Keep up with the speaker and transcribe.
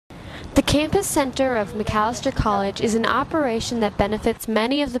The campus center of Macalester College is an operation that benefits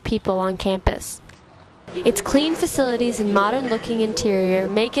many of the people on campus. Its clean facilities and modern-looking interior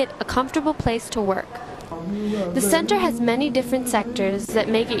make it a comfortable place to work. The center has many different sectors that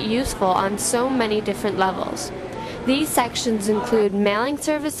make it useful on so many different levels. These sections include mailing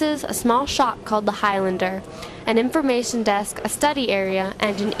services, a small shop called the Highlander, an information desk, a study area,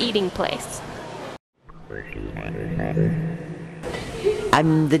 and an eating place.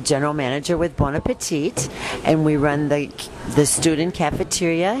 I'm the general manager with MITY, and we run the student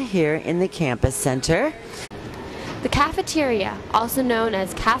cafeteria here in the campus center. The cafeteria, also known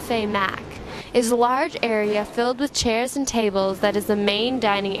as Cafe Mac, is a large area filled with chairs and tables that is the main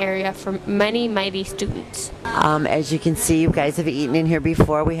dining area for many MITY students. As you can see, you guys have eaten in here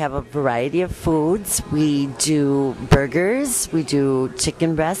before. We have a variety of foods. We do burgers, we do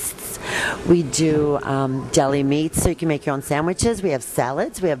chicken breasts, we do deli meats so you can make your own sandwiches. We have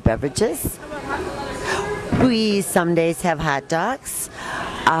salads, we have beverages. We some days have hot dogs.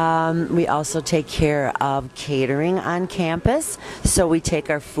 We also take care of catering on campus, so we take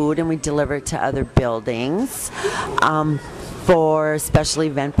our food and we deliver it to other buildings for special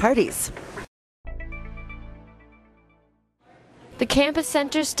event parties. The Campus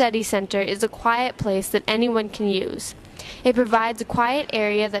Center Study Center is a quiet place that anyone can use. It provides a quiet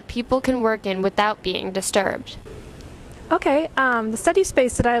area that people can work in without being disturbed. Okay, the study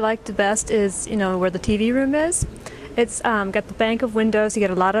space that I like the best is, where the TV room is. It's got the bank of windows, you get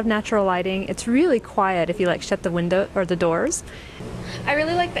a lot of natural lighting. It's really quiet if you shut the window or the doors. I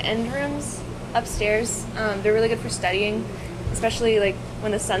really like the end rooms upstairs. They're really good for studying, especially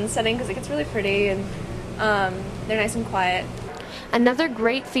when the sun's setting, because it gets really pretty, and they're nice and quiet. Another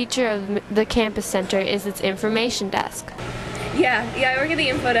great feature of the campus center is its information desk. Yeah, I work at the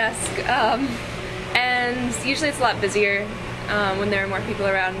info desk, and usually it's a lot busier when there are more people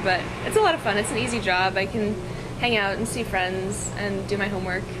around, but it's a lot of fun. It's an easy job. I can hang out and see friends and do my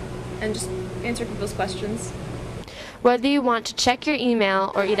homework and just answer people's questions. Whether you want to check your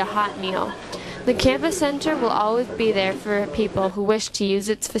email or eat a hot meal, the campus center will always be there for people who wish to use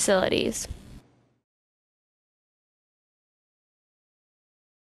its facilities.